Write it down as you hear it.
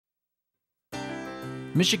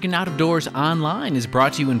Michigan Out of Doors Online is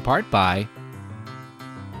brought to you in part by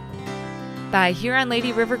Huron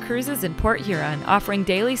Lady River Cruises in Port Huron, offering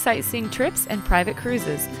daily sightseeing trips and private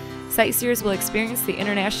cruises. Sightseers will experience the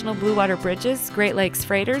International Blue Water Bridges, Great Lakes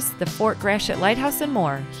Freighters, the Fort Gratiot Lighthouse, and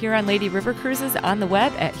more. Huron Lady River Cruises on the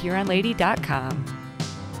web at huronlady.com.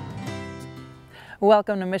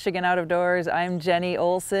 Welcome to Michigan Out of Doors. I'm Jenny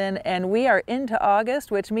Olson, and we are into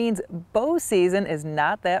August, which means bow season is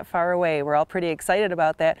not that far away. We're all pretty excited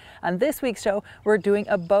about that. On this week's show, we're doing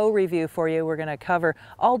a bow review for you. We're going to cover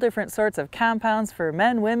all different sorts of compounds for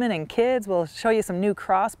men, women, and kids. We'll show you some new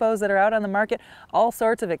crossbows that are out on the market, all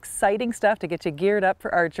sorts of exciting stuff to get you geared up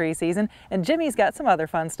for archery season. And Jimmy's got some other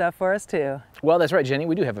fun stuff for us too. Well, that's right, Jenny.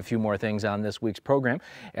 We do have a few more things on this week's program.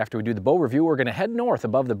 After we do the bow review, we're going to head north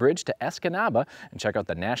above the bridge to Escanaba and check out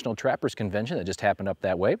the National Trappers Convention that just happened up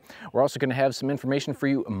that way. We're also going to have some information for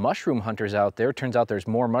you mushroom hunters out there. Turns out there's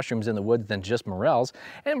more mushrooms in the woods than just morels.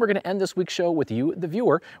 And we're going to end this week's show with you, the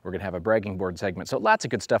viewer. We're going to have a bragging board segment. So lots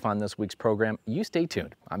of good stuff on this week's program. You stay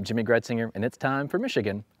tuned. I'm Jimmy Gretzinger, and it's time for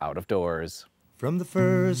Michigan Out of Doors. From the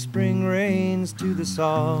first spring rains to the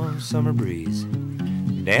soft summer breeze,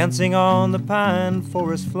 dancing on the pine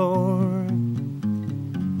forest floor,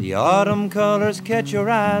 the autumn colors catch your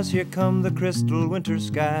eyes. Here come the crystal winter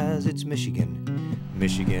skies. It's Michigan,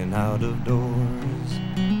 Michigan Out of Doors.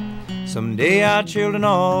 Someday our children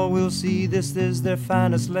all will see this is their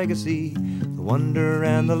finest legacy, the wonder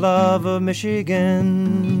and the love of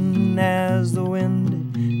Michigan. As the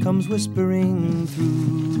wind comes whispering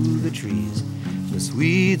through the trees, the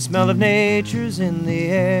sweet smell of nature's in the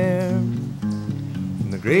air. From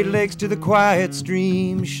the Great Lakes to the quiet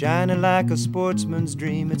stream, shining like a sportsman's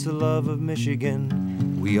dream. It's a love of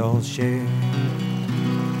Michigan we all share.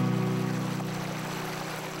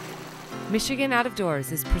 Michigan Out of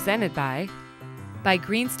Doors is presented by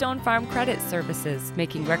Greenstone Farm Credit Services,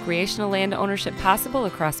 making recreational land ownership possible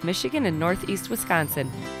across Michigan and northeast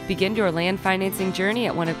Wisconsin. Begin your land financing journey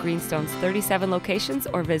at one of Greenstone's 37 locations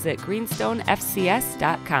or visit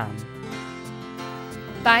greenstonefcs.com.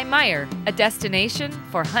 By Meyer, a destination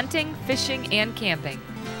for hunting, fishing, and camping.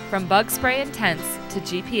 From bug spray and tents to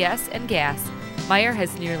GPS and gas, Meyer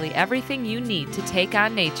has nearly everything you need to take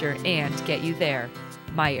on nature and get you there.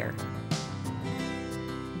 Meyer.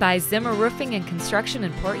 By Zimmer Roofing and Construction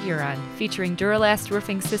in Port Huron, featuring Duralast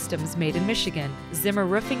roofing systems made in Michigan. Zimmer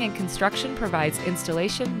Roofing and Construction provides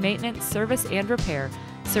installation, maintenance, service, and repair,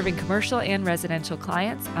 serving commercial and residential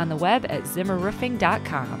clients on the web at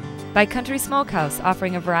zimmerroofing.com. By Country Smokehouse,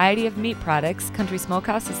 offering a variety of meat products. Country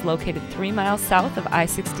Smokehouse is located 3 miles south of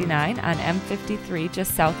I-69 on M53,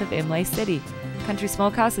 just south of Imlay City. Country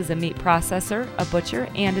Smokehouse is a meat processor, a butcher,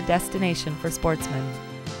 and a destination for sportsmen.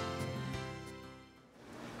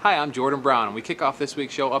 Hi, I'm Jordan Brown, and we kick off this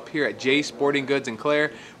week's show up here at Jay's Sporting Goods in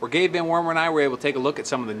Clare, where Gabe Van Wormer and I were able to take a look at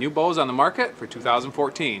some of the new bows on the market for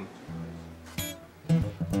 2014.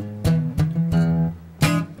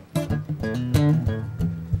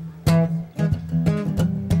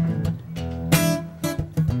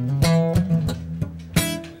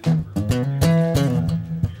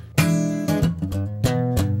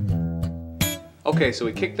 Okay, so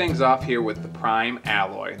we kick things off here with the Prime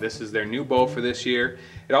Alloy. This is their new bow for this year.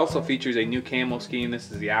 It also features a new camo scheme.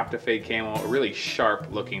 This is the Optifade camo, a really sharp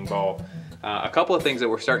looking bow. A couple of things that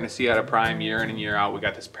we're starting to see out of Prime year in and year out. We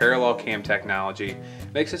got this parallel cam technology.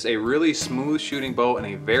 Makes this a really smooth shooting bow and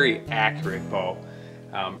a very accurate bow.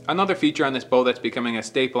 Another feature on this bow that's becoming a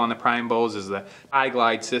staple on the Prime bows is the high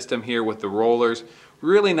glide system here with the rollers.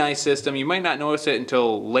 Really nice system. You might not notice it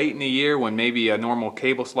until late in the year when maybe a normal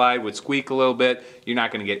cable slide would squeak a little bit. You're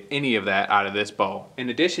not going to get any of that out of this bow. In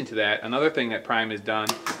addition to that, another thing that Prime has done,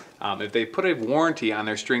 if they put a warranty on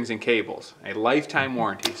their strings and cables, a lifetime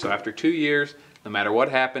warranty. So after 2 years, no matter what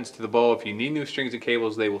happens to the bow, if you need new strings and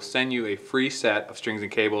cables, they will send you a free set of strings and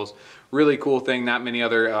cables. Really cool thing. Not many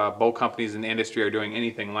other bow companies in the industry are doing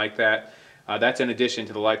anything like that. That's in addition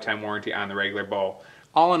to the lifetime warranty on the regular bow.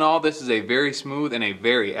 All in all, this is a very smooth and a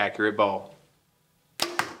very accurate bow.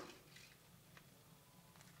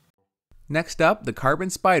 Next up, the Carbon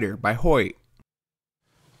Spider by Hoyt.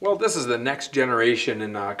 Well, this is the next generation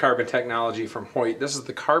in carbon technology from Hoyt. This is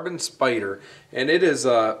the Carbon Spider, and it is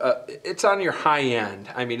it's on your high end.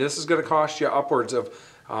 I mean, this is going to cost you upwards of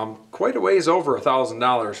quite a ways over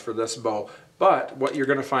 $1,000 for this bow. But what you're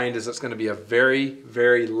going to find is it's going to be a very,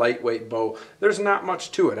 very lightweight bow. There's not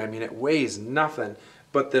much to it. I mean, it weighs nothing,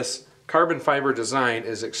 but this carbon fiber design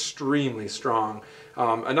is extremely strong.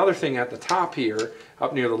 Another thing at the top here,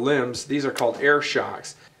 up near the limbs, these are called air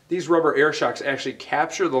shocks. these rubber air shocks actually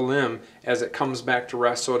capture the limb as it comes back to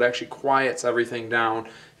rest, so it actually quiets everything down,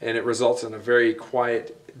 and it results in a very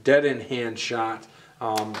quiet, dead-in-hand shot.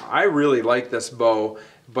 I really like this bow,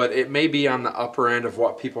 but it may be on the upper end of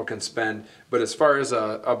what people can spend. But as far as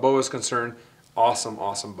a bow is concerned, awesome,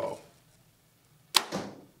 awesome bow.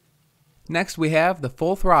 Next we have the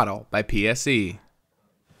Full Throttle by PSE.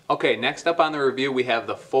 Okay, next up on the review we have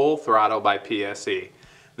the Full Throttle by PSE.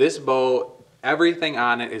 This bow, everything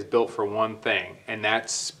on it is built for one thing, and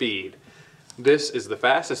that's speed. This is the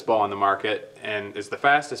fastest bow on the market, and it's the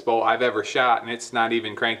fastest bow I've ever shot, and it's not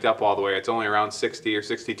even cranked up all the way. It's only around 60 or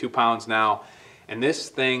 62 pounds now, and this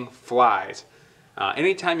thing flies.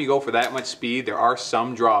 Anytime you go for that much speed, there are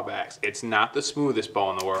some drawbacks. It's not the smoothest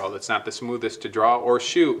bow in the world. It's not the smoothest to draw or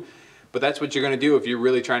shoot, but that's what you're going to do if you're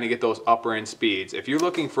really trying to get those upper end speeds. If you're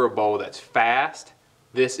looking for a bow that's fast,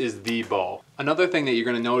 this is the bow. Another thing that you're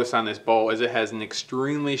going to notice on this bow is it has an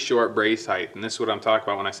extremely short brace height, and this is what I'm talking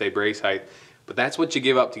about when I say brace height, but that's what you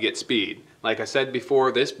give up to get speed. Like I said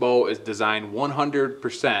before, this bow is designed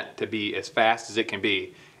 100% to be as fast as it can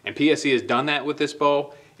be, and PSE has done that with this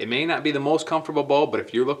bow. It may not be the most comfortable bow, but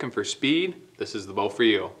if you're looking for speed, this is the bow for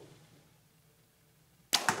you.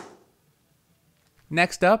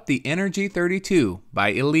 Next up, the Energy 32 by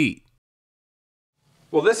Elite.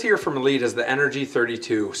 Well, this here from Elite is the Energy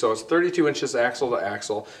 32. So it's 32 inches axle to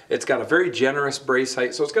axle. It's got a very generous brace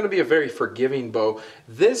height, so it's going to be a very forgiving bow.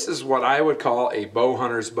 This is what I would call a bow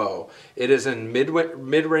hunter's bow. It is in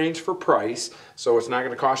mid-range for price, so it's not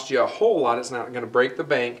going to cost you a whole lot. It's not going to break the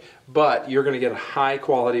bank, but you're going to get a high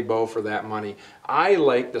quality bow for that money. I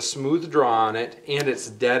like the smooth draw on it, and it's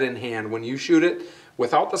dead in hand. When you shoot it,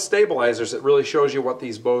 without the stabilizers, it really shows you what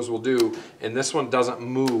these bows will do, and this one doesn't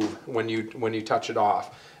move when you touch it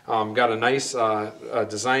off. Got a nice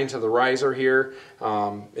design to the riser here,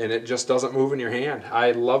 and it just doesn't move in your hand.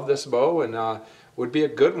 I love this bow, and would be a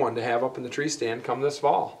good one to have up in the tree stand come this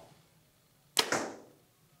fall.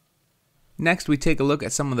 Next we take a look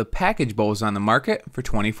at some of the package bows on the market for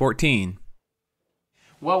 2014.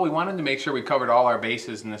 Well, we wanted to make sure we covered all our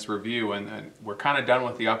bases in this review, and we're kind of done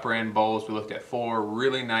with the upper end bows. We looked at 4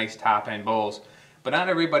 really nice top end bows, but not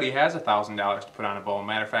everybody has $1,000 to put on a bow.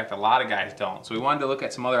 Matter of fact, a lot of guys don't. So we wanted to look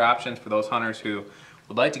at some other options for those hunters who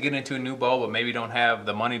would like to get into a new bow but maybe don't have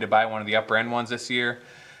the money to buy one of the upper end ones this year.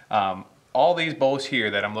 All these bows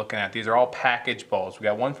here that I'm looking at, these are all package bows. We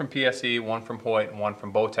got one from PSE, one from Hoyt, and one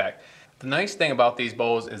from Bowtech. The nice thing about these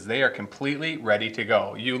bows is they are completely ready to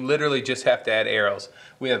go. You literally just have to add arrows.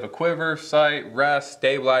 We have a quiver, sight, rest,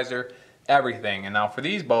 stabilizer, everything. And now for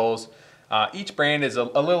these bows, each brand is a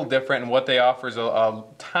little different, and what they offer is a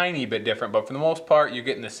tiny bit different, but for the most part you're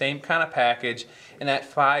getting the same kind of package in that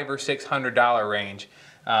 $500 or $600 range.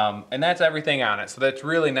 And that's everything on it, so that's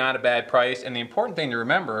really not a bad price. And the important thing to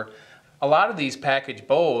remember, a lot of these package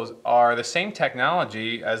bows are the same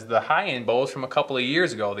technology as the high-end bows from a couple of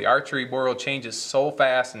years ago. The archery world changes so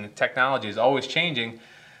fast and the technology is always changing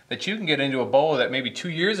that you can get into a bow that maybe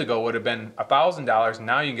 2 years ago would have been $1,000, and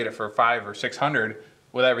now you can get it for $500 or $600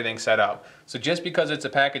 with everything set up. So just because it's a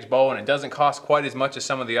package bow and it doesn't cost quite as much as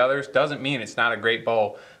some of the others doesn't mean it's not a great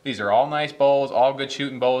bow. These are all nice bows, all good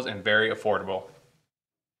shooting bows, and very affordable.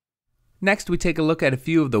 Next we take a look at a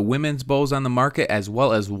few of the women's bows on the market, as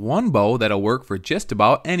well as one bow that'll work for just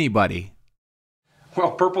about anybody.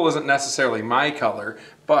 Well, purple isn't necessarily my color,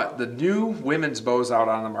 but the new women's bows out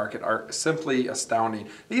on the market are simply astounding.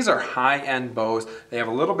 These are high-end bows. They have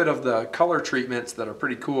a little bit of the color treatments that are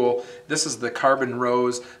pretty cool. This is the Carbon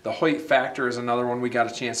Rose. The Hoyt Factor is another one we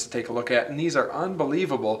got a chance to take a look at, and these are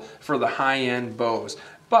unbelievable for the high-end bows.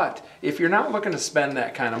 But if you're not looking to spend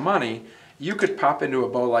that kind of money, you could pop into a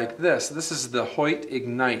bow like this. This is the Hoyt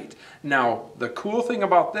Ignite. Now, the cool thing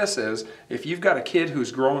about this is, if you've got a kid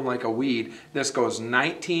who's growing like a weed, this goes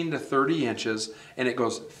 19 to 30 inches, and it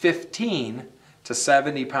goes 15 to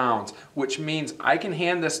 70 pounds, which means I can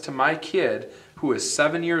hand this to my kid who is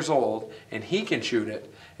 7 years old, and he can shoot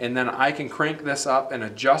it, and then I can crank this up and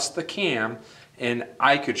adjust the cam, and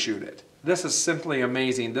I could shoot it. This is simply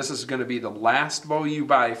amazing. This is going to be the last bow you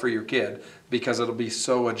buy for your kid because it'll be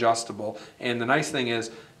so adjustable. And the nice thing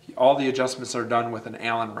is, all the adjustments are done with an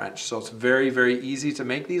Allen wrench. So it's very, very easy to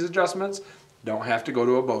make these adjustments. Don't have to go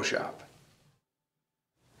to a bow shop.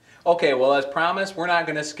 Okay, well, as promised, we're not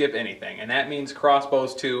going to skip anything, and that means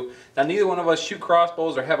crossbows too. Now, neither one of us shoot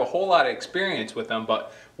crossbows or have a whole lot of experience with them,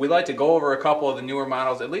 but we like to go over a couple of the newer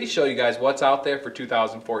models, at least show you guys what's out there for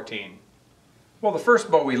 2014. Well, the first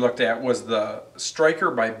bow we looked at was the Striker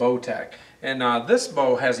by Bowtech. And this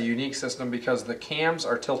bow has a unique system because the cams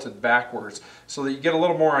are tilted backwards so that you get a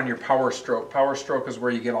little more on your power stroke. Power stroke is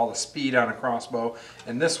where you get all the speed on a crossbow,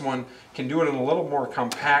 and this one can do it in a little more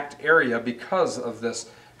compact area because of this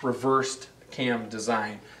reversed cam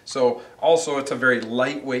design. So also it's a very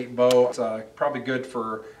lightweight bow. It's probably good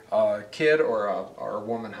for a kid or a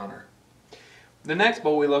woman hunter. The next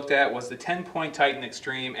bow we looked at was the 10-point Titan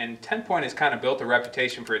Extreme, and 10-point has kind of built a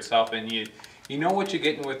reputation for itself, and you know what you're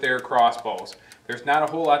getting with their crossbows. There's not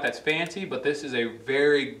a whole lot that's fancy, but this is a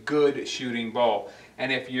very good shooting bow.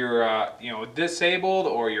 And if you're disabled,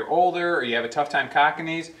 or you're older, or you have a tough time cocking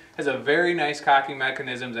these, it has a very nice cocking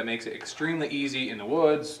mechanism that makes it extremely easy in the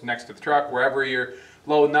woods, next to the truck, wherever you're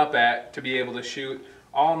loading up at, to be able to shoot.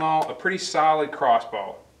 All in all, a pretty solid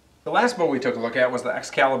crossbow. The last bow we took a look at was the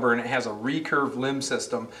Excalibur, and it has a recurve limb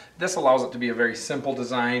system. This allows it to be a very simple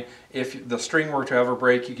design. If the string were to ever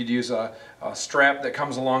break, you could use a strap that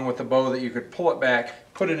comes along with the bow that you could pull it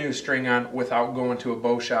back, put a new string on without going to a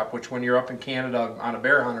bow shop, which when you're up in Canada on a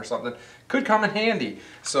bear hunt or something, could come in handy.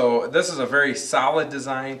 So this is a very solid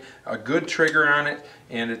design, a good trigger on it,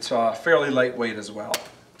 and it's fairly lightweight as well.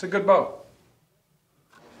 It's a good bow.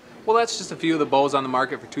 Well, that's just a few of the bows on the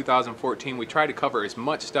market for 2014. We try to cover as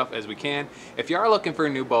much stuff as we can. If you are looking for a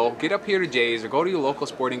new bow, get up here to Jay's or go to your local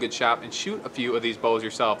sporting goods shop and shoot a few of these bows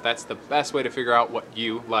yourself. That's the best way to figure out what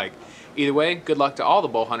you like. Either way, good luck to all the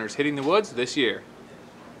bow hunters hitting the woods this year.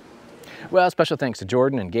 Well, special thanks to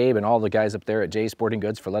Jordan and Gabe and all the guys up there at Jay's Sporting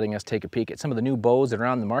Goods for letting us take a peek at some of the new bows that are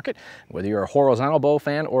on the market. Whether you're a horizontal bow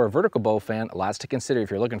fan or a vertical bow fan, lots to consider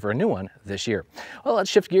if you're looking for a new one this year. Well, let's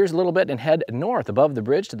shift gears a little bit and head north above the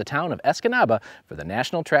bridge to the town of Escanaba for the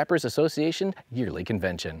National Trappers Association yearly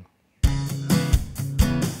convention.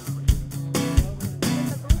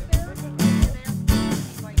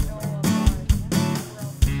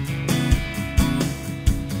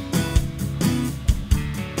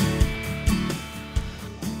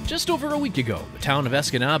 Just over a week ago, the town of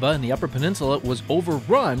Escanaba in the Upper Peninsula was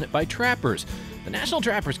overrun by trappers. The National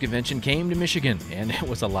Trappers Convention came to Michigan, and it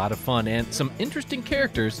was a lot of fun and some interesting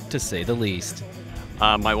characters, to say the least.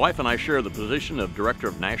 My wife and I share the position of Director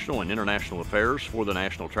of National and International Affairs for the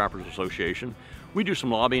National Trappers Association. We do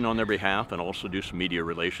some lobbying on their behalf and also do some media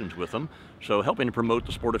relations with them, so helping to promote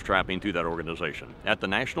the sport of trapping through that organization at the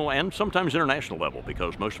national and sometimes international level,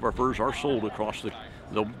 because most of our furs are sold across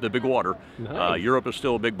the big water. Nice. Europe is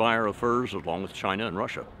still a big buyer of furs, along with China and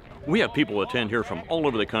Russia. We have people attend here from all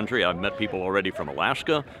over the country. I've met people already from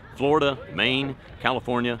Alaska, Florida, Maine,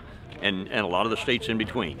 California, and a lot of the states in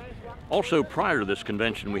between. Also, prior to this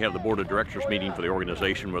convention, we have the board of directors meeting for the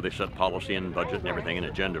organization where they set policy and budget and everything and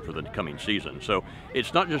agenda for the coming season. So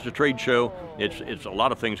it's not just a trade show, it's a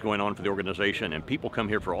lot of things going on for the organization, and people come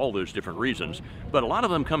here for all those different reasons. But a lot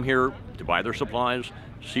of them come here to buy their supplies,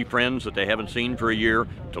 see friends that they haven't seen for a year,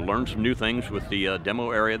 to learn some new things with the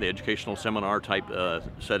demo area, the educational seminar type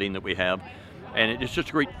setting that we have. And it's just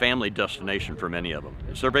a great family destination for many of them.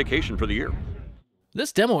 It's their vacation for the year.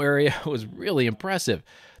 This demo area was really impressive.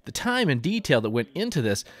 The time and detail that went into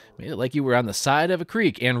this made it like you were on the side of a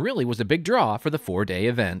creek and really was a big draw for the 4-day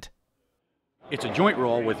event. It's a joint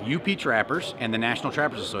role with UP Trappers and the National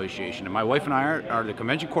Trappers Association. And my wife and I are the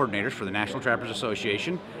convention coordinators for the National Trappers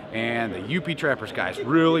Association. And the UP Trappers guys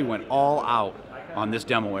really went all out on this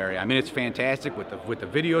demo area. I mean, it's fantastic with the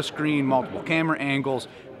video screen, multiple camera angles,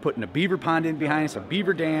 putting a beaver pond in behind us, a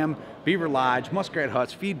beaver dam, beaver lodge, muskrat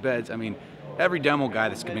huts, feed beds. I mean, every demo guy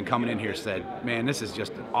that's been coming in here said, man, this is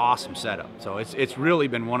just an awesome setup. So it's really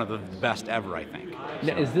been one of the best ever, I think.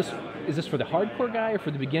 Now, is this for the hardcore guy or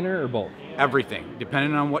for the beginner or both? Everything,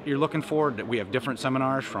 depending on what you're looking for. We have different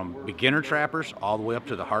seminars from beginner trappers all the way up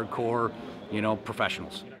to the hardcore,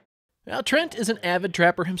 professionals. Now, Trent is an avid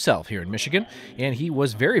trapper himself here in Michigan, and he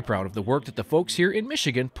was very proud of the work that the folks here in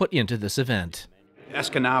Michigan put into this event.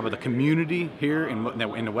 Escanaba, the community here in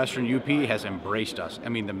the Western UP has embraced us. I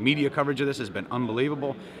mean, the media coverage of this has been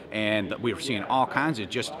unbelievable, and we're seeing all kinds of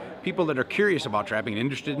just people that are curious about trapping and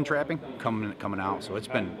interested in trapping coming out. So it's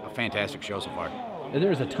been a fantastic show so far. And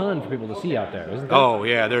there's a ton for people to see out there, isn't there? Oh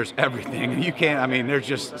yeah, there's everything. There's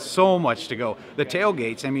just so much to go. The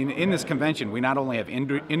tailgates, in this convention, we not only have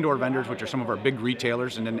indoor vendors, which are some of our big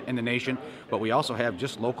retailers in the nation, but we also have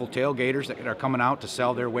just local tailgaters that are coming out to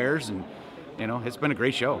sell their wares, and it's been a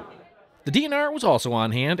great show. The DNR was also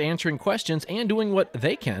on hand, answering questions and doing what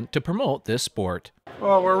they can to promote this sport.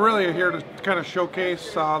 Well, we're really here to kind of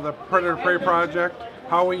showcase the Predator Prey Project,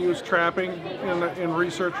 how we use trapping in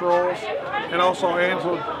research roles, and also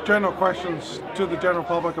answer general questions to the general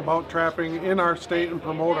public about trapping in our state and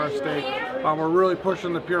promote our state. We're really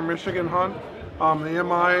pushing the pure Michigan hunt, the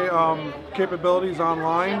MI capabilities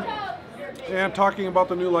online, and talking about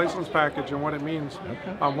the new license package and what it means,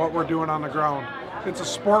 what we're doing on the ground. It's a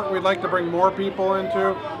sport we'd like to bring more people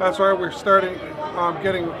into. That's why we're starting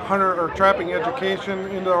getting hunter or trapping education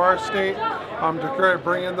into our state to try to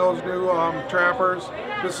bring in those new trappers.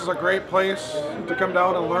 This is a great place to come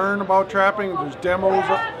down and learn about trapping. There's demos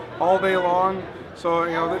all day long. So,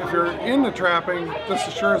 you know, if you're into trapping, this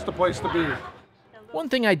is sure is the place to be. One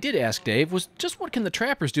thing I did ask Dave was just what can the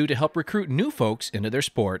trappers do to help recruit new folks into their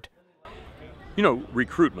sport? You know,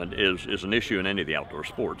 recruitment is an issue in any of the outdoor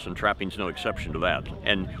sports, and trapping's no exception to that.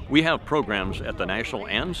 And we have programs at the national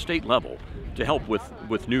and state level to help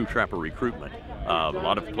with new trapper recruitment. A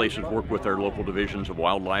lot of places work with their local divisions of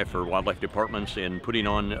wildlife or wildlife departments in putting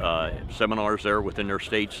on seminars there within their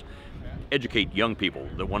states, educate young people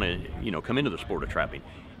that want to, you know, come into the sport of trapping.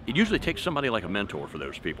 It usually takes somebody like a mentor for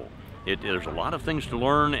those people. There's a lot of things to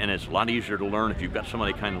learn, and it's a lot easier to learn if you've got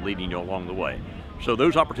somebody kind of leading you along the way. So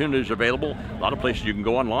those opportunities are available. A lot of places you can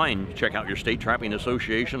go online, check out your state trapping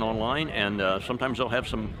association online, and sometimes they'll have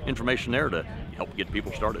some information there to help get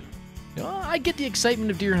people started. You know, I get the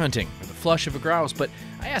excitement of deer hunting or the flush of a grouse, but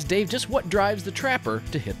I asked Dave just what drives the trapper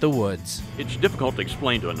to hit the woods. It's difficult to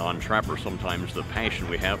explain to a non-trapper sometimes the passion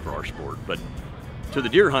we have for our sport, but to the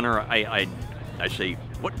deer hunter, I say,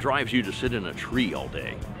 what drives you to sit in a tree all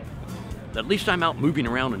day? At least I'm out moving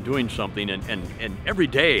around and doing something, and every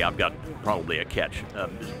day I've got probably a catch. A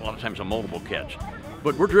lot of times a multiple catch.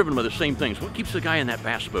 But we're driven by the same things. What keeps the guy in that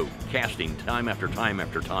bass boat casting time after time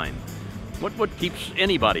after time? What keeps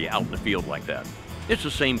anybody out in the field like that? It's the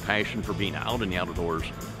same passion for being out in the outdoors.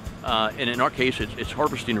 And in our case, it's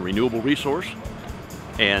harvesting a renewable resource.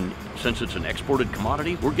 And since it's an exported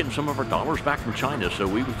commodity, we're getting some of our dollars back from China, so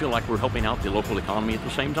we feel like we're helping out the local economy at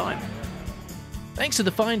the same time. Thanks to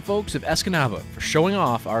the fine folks of Escanaba for showing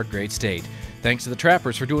off our great state. Thanks to the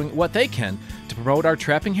trappers for doing what they can to promote our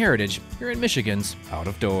trapping heritage here in Michigan's Out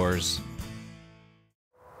of Doors.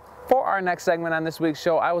 For our next segment on this week's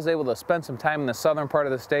show, I was able to spend some time in the southern part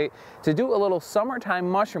of the state to do a little summertime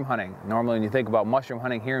mushroom hunting. Normally when you think about mushroom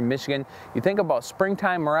hunting here in Michigan, you think about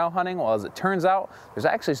springtime morel hunting. Well, as it turns out, there's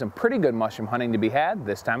actually some pretty good mushroom hunting to be had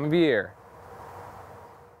this time of year.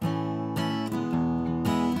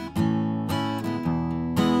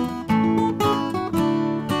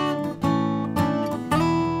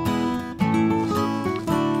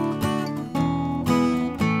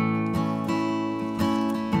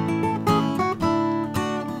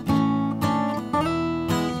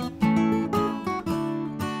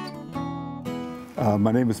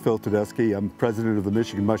 My name is Phil Tedeschi. I'm president of the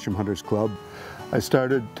Michigan Mushroom Hunters Club. I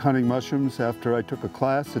started hunting mushrooms after I took a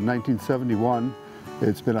class in 1971.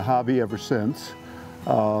 It's been a hobby ever since.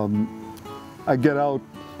 I get out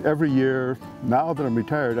every year. Now that I'm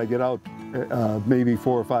retired, I get out maybe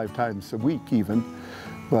 4 or 5 times a week even.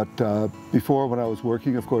 But before, when I was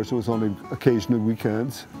working, of course, it was only occasional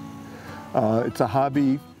weekends. It's a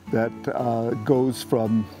hobby that goes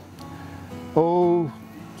from,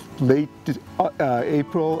 late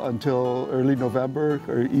April until early November,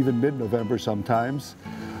 or even mid-November sometimes.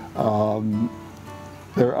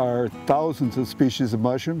 There are thousands of species of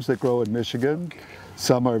mushrooms that grow in Michigan.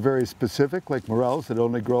 Some are very specific, like morels, that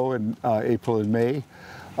only grow in April and May.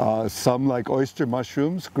 Some, like oyster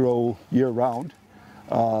mushrooms, grow year-round.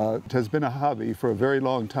 It has been a hobby for a very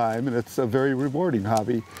long time, and it's a very rewarding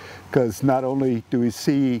hobby, because not only do we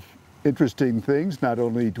see interesting things, not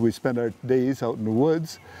only do we spend our days out in the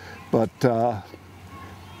woods, but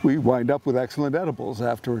we wind up with excellent edibles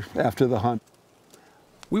after the hunt.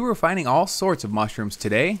 We were finding all sorts of mushrooms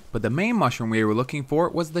today, but the main mushroom we were looking for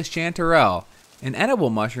was the chanterelle, an edible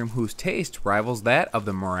mushroom whose taste rivals that of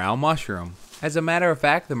the morel mushroom. As a matter of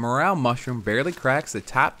fact, the morel mushroom barely cracks the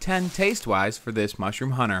top 10 taste-wise for this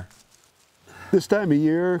mushroom hunter. This time of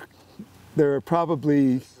year, there are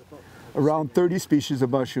probably around 30 species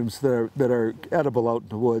of mushrooms that are edible out in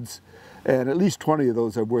the woods, and at least 20 of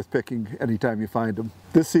those are worth picking anytime you find them.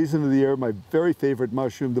 This season of the year, my very favorite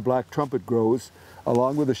mushroom, the black trumpet, grows,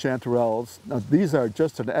 along with the chanterelles. Now, these are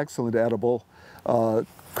just an excellent edible.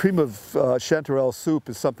 Cream of chanterelle soup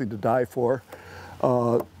is something to die for.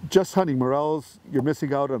 Just hunting morels, you're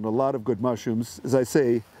missing out on a lot of good mushrooms. As I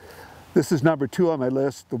say, this is number 2 on my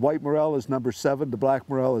list. The white morel is number 7, the black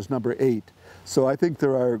morel is number 8. So I think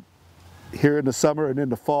there are, here in the summer and in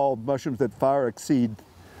the fall, mushrooms that far exceed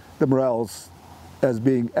the morels as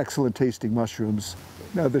being excellent tasting mushrooms.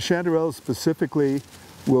 Now, the chanterelles specifically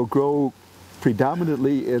will grow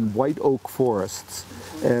predominantly in white oak forests,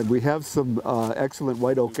 and we have some excellent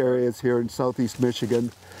white oak areas here in southeast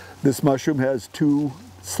Michigan. This mushroom has 2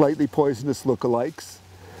 slightly poisonous lookalikes,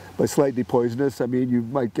 by slightly poisonous, I mean you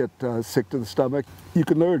might get sick to the stomach. You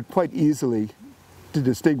can learn quite easily to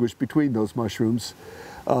distinguish between those mushrooms.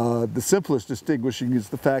 The simplest distinguishing is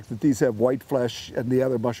the fact that these have white flesh and the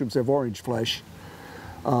other mushrooms have orange flesh.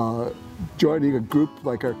 Joining a group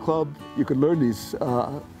like our club, you can learn these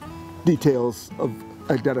details of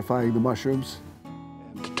identifying the mushrooms.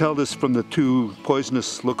 To tell this from the two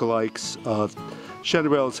poisonous lookalikes,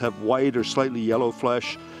 chanterelles have white or slightly yellow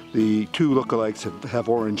flesh. The two lookalikes have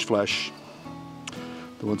orange flesh,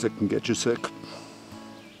 the ones that can get you sick.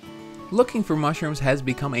 Looking for mushrooms has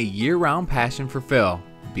become a year-round passion for Phil.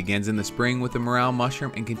 It begins in the spring with the morel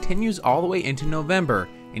mushroom and continues all the way into November,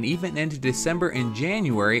 and even into December and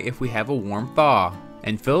January if we have a warm thaw.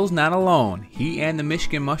 And Phil's not alone. He and the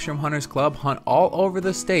Michigan Mushroom Hunters Club hunt all over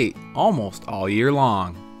the state, almost all year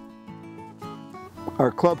long.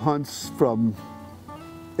 Our club hunts from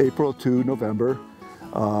April to November.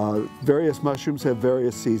 Various mushrooms have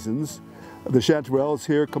various seasons. The chanterelles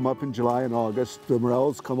here come up in July and August. The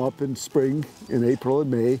morels come up in spring, in April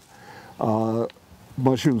and May.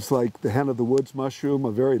 Mushrooms like the hen of the woods mushroom,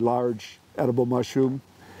 a very large edible mushroom,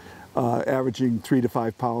 averaging 3 to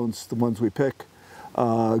 5 pounds, the ones we pick,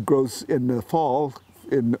 grows in the fall,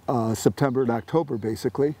 in September and October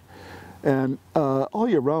basically. And all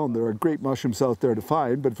year round there are great mushrooms out there to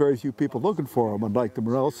find, but very few people looking for them, unlike the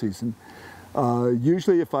morel season.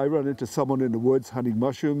 Usually if I run into someone in the woods hunting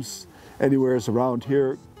mushrooms anywhere around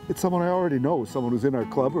here, it's someone I already know, someone who's in our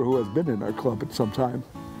club or who has been in our club at some time.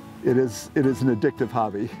 It is an addictive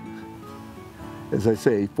hobby. As I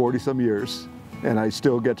say, 40-some years, and I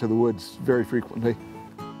still get to the woods very frequently.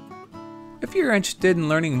 If you're interested in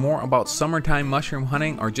learning more about summertime mushroom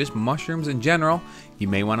hunting or just mushrooms in general, you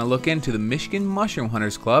may want to look into the Michigan Mushroom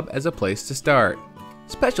Hunters Club as a place to start.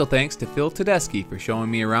 Special thanks to Phil Tedeschi for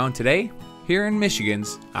showing me around today here in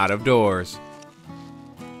Michigan's Out of Doors.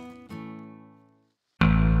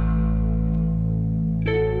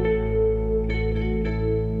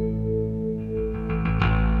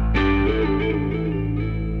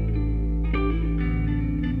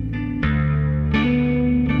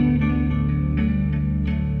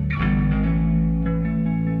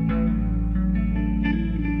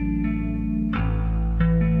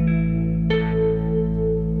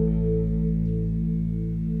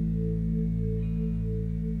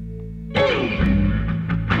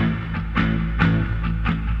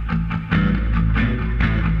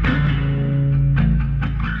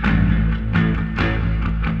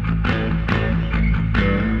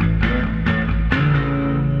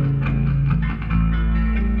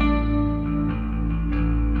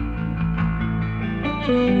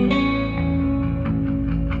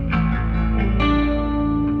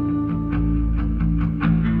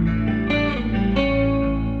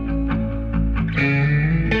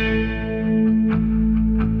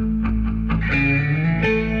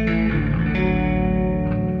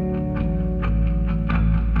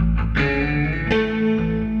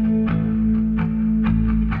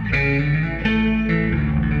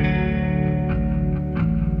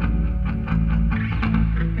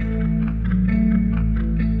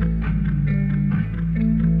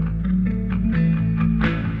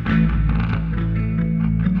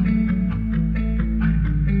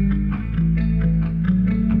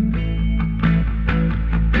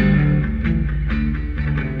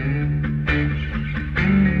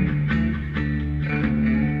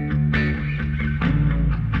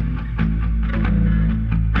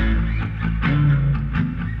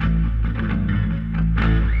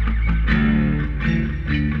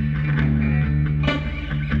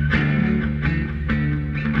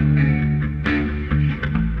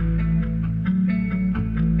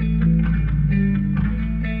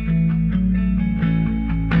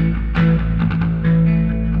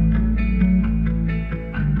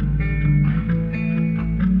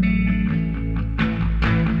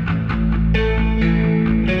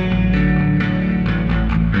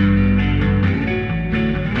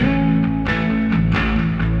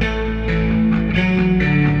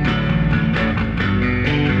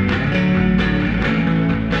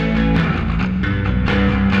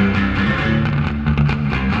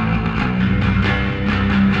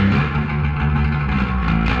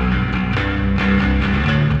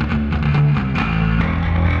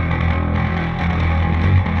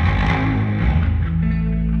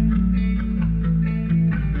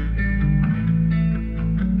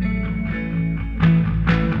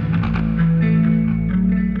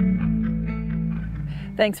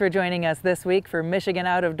 Thanks for joining us this week for Michigan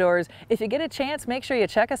Out of Doors. If you get a chance, make sure you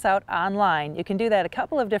check us out online. You can do that a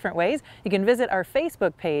couple of different ways. You can visit our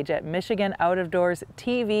Facebook page at Michigan Out of Doors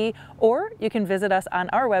TV, or you can visit us on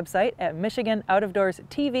our website at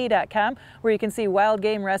michiganoutoftdoorstv.com, where you can see wild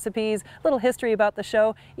game recipes, little history about the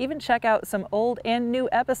show, even check out some old and new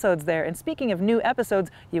episodes there. And speaking of new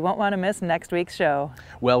episodes, you won't want to miss next week's show.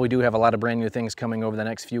 Well, we do have a lot of brand new things coming over the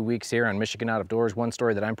next few weeks here on Michigan Out of Doors. One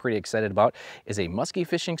story that I'm pretty excited about is a muskie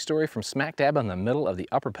fishing story from smack dab in the middle of the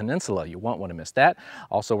Upper Peninsula. You won't want to miss that.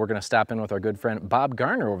 Also, we're going to stop in with our good friend Bob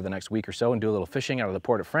Garner over the next week or so and do a little fishing out of the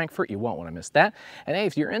Port of Frankfurt. You won't want to miss that. And hey,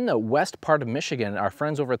 if you're in the west part of Michigan, our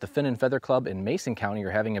friends over at the Fin and Feather Club in Mason County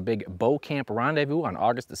are having a big bow camp rendezvous on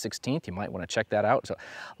August the 16th. You might want to check that out. So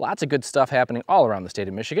lots of good stuff happening all around the state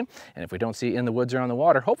of Michigan. And if we don't see you in the woods or on the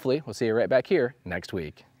water, hopefully we'll see you right back here next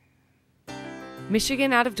week.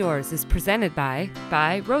 Michigan Out of Doors is presented by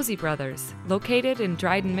Rosie Brothers. Located in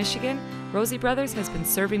Dryden, Michigan, Rosie Brothers has been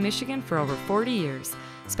serving Michigan for over 40 years.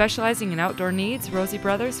 Specializing in outdoor needs, Rosie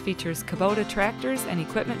Brothers features Kubota tractors and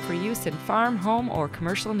equipment for use in farm, home, or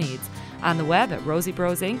commercial needs. On the web at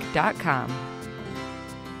rosiebrosinc.com.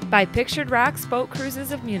 By Pictured Rocks Boat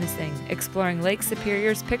Cruises of Munising, exploring Lake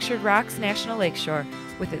Superior's Pictured Rocks National Lakeshore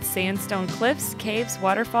with its sandstone cliffs, caves,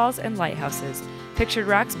 waterfalls, and lighthouses. Pictured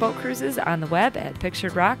Rocks Boat Cruises on the web at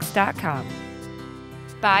picturedrocks.com.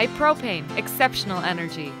 By Propane, exceptional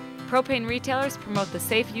energy. Propane retailers promote the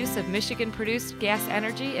safe use of Michigan-produced gas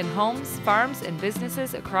energy in homes, farms, and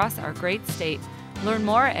businesses across our great state. Learn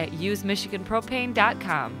more at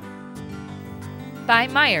usemichiganpropane.com. By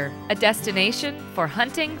Meyer, a destination for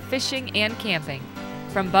hunting, fishing, and camping.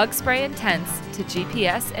 From bug spray and tents to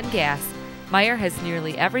GPS and gas, Meyer has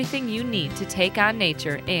nearly everything you need to take on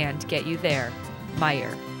nature and get you there.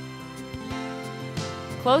 Meyer.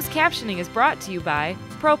 Closed captioning is brought to you by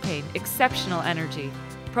Propane, exceptional energy.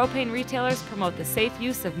 Propane retailers promote the safe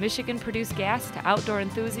use of Michigan-produced gas to outdoor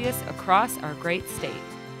enthusiasts across our great state.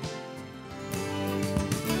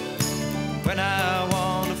 When I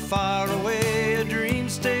wander far away, a dream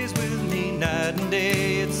stays with me night and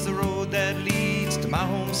day. It's the road that leads to my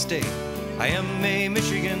home state. I am a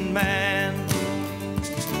Michigan man.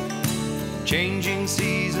 Changing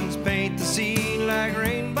seasons paint the scene like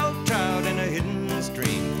rainbow trout in a hidden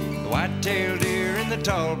stream. The white-tailed deer in the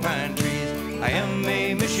tall pine trees. I am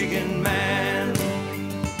a Michigan man.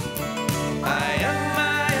 I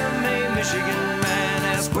am a Michigan man.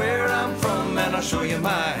 Ask where I'm from and I'll show you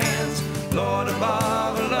my hands. Lord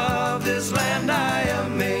above,